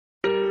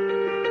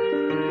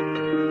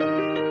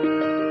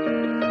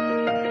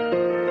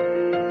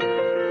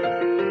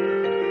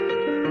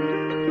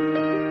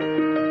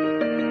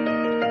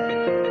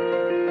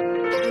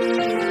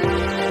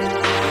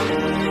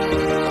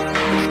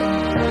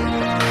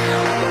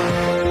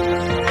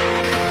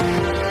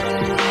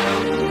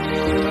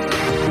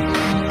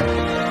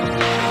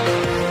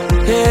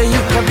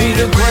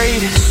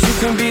greatest, you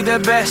can be the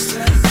best.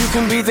 You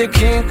can be the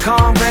King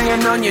Kong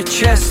banging on your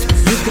chest.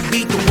 You can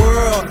beat the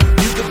world,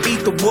 you can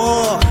beat the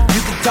war.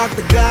 You can talk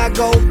to God,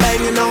 go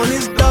banging on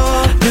his door.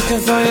 You can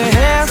throw your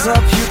hands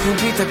up, you can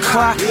beat the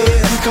clock.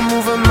 You can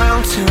move a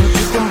mountain,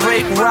 you can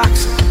break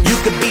rocks. You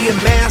can be a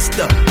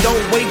master,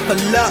 don't wait for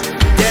luck.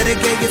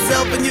 Dedicate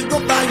yourself and you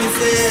gon' find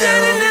yourself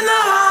standing in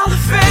the Hall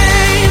of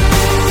Fame.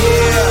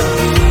 Yeah.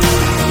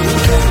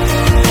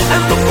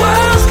 And the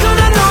world's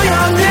gonna know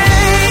your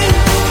name.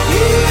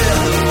 Yeah.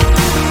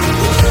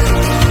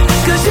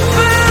 'Cause you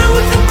burn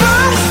with the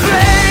brightest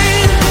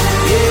flame.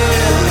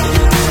 Yeah.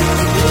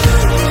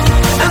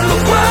 And the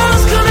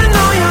world's gonna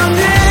know your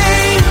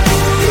name.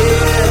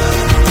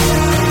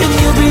 Yeah. And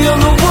you'll be on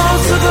the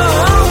walls of the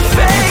Hall of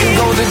Fame. You can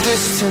go the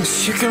distance,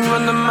 you can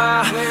run the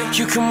mile.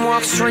 You can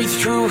walk straight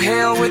through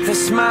hell with a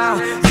smile.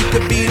 You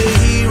could be the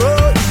hero,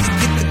 you can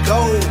get the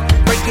gold.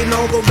 Breaking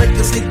all the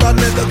records they thought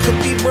never could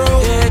be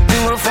broke. Yeah, do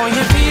it for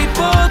your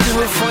people, do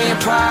it for your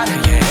pride.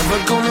 Are you ever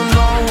gonna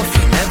know if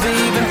you never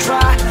even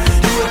try?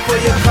 Do it for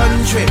your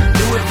country,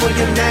 do it for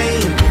your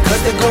name.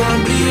 'Cause there's gonna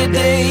be a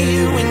day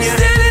when you're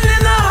standing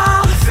in the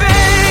Hall of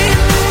Fame.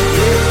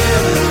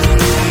 Yeah.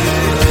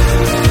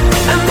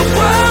 And the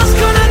world's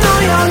gonna know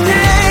your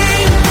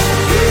name.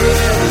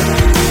 Yeah.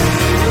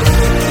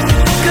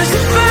 'Cause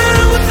you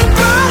burn with the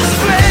brightest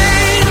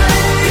flame.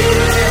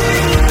 Yeah.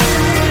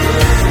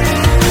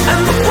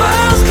 And the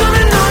world's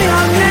gonna know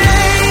your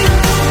name.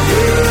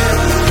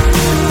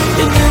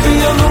 Yeah. And you'll be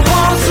on the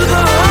walls of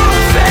the Hall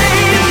of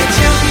Fame. Be a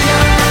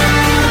champion.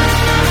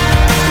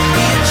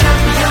 Be a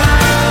champion.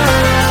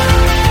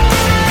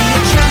 Be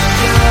a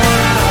champion.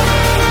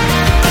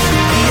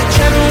 Be a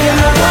champion.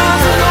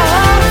 Walls of the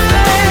Hall of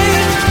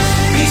Fame.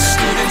 Be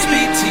students,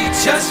 be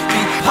teachers, be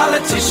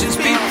politicians,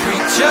 be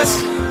preachers.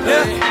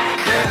 Yeah.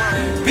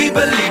 Be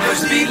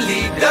believers, be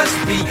leaders,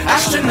 be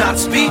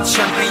astronauts, be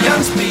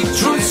champions, be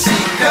truth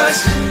seekers.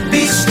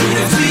 Be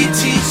students, be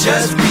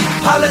teachers, be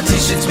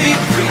politicians, be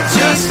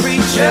preachers.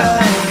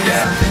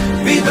 Yeah.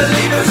 Be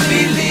believers,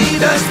 be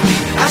leaders, be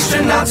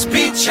astronauts,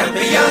 be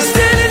champions.